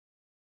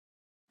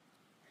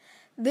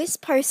This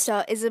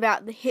poster is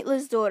about the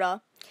Hitler's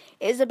Daughter.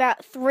 It is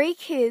about 3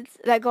 kids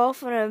that go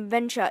off on an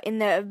adventure in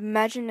their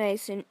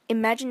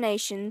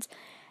imaginations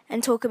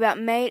and talk about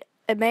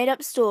a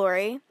made-up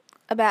story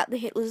about the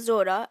Hitler's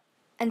daughter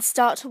and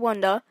start to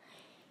wonder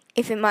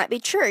if it might be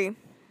true.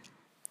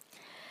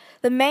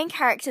 The main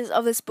characters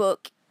of this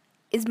book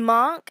is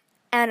Mark,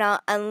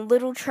 Anna, and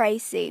little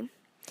Tracy.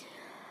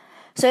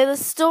 So the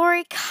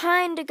story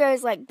kind of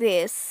goes like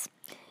this.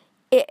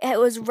 It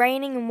was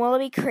raining in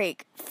Wallaby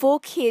Creek. 4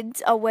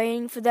 kids are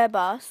waiting for their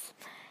bus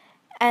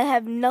and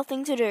have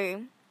nothing to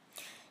do.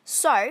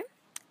 So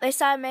they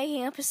started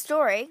making up a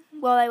story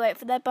while they wait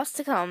for their bus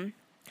to come.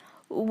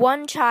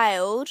 One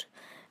child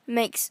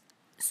makes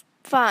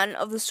fun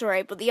of the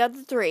story, but the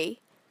other 3,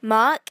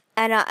 Mark,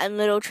 Anna, and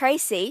little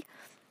Tracy,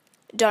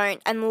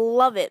 don't and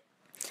love it.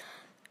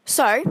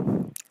 So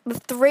the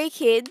 3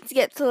 kids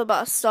get to the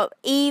bus stop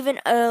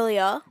even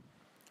earlier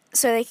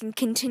so they can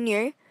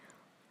continue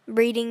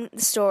reading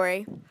the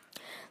story.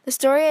 The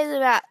story is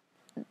about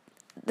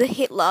the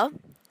Hitler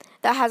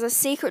that has a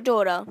secret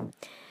daughter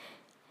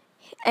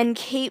and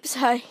keeps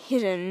her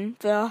hidden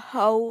for her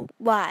whole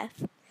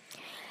life.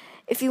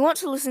 If you want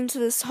to listen to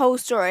this whole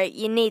story,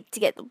 you need to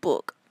get the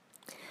book.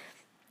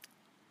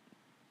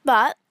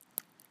 But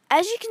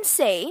as you can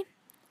see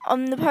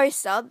on the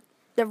poster,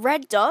 the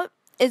red dot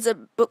is a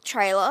book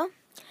trailer,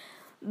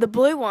 the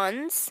blue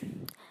ones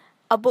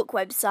are book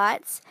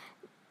websites,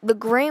 the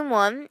green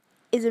one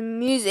is a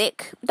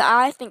music that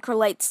I think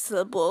relates to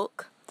the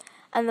book,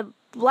 and the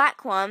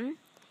black one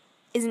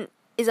is an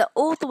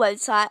author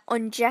website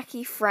on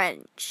Jackie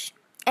French.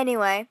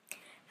 Anyway,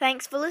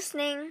 thanks for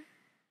listening.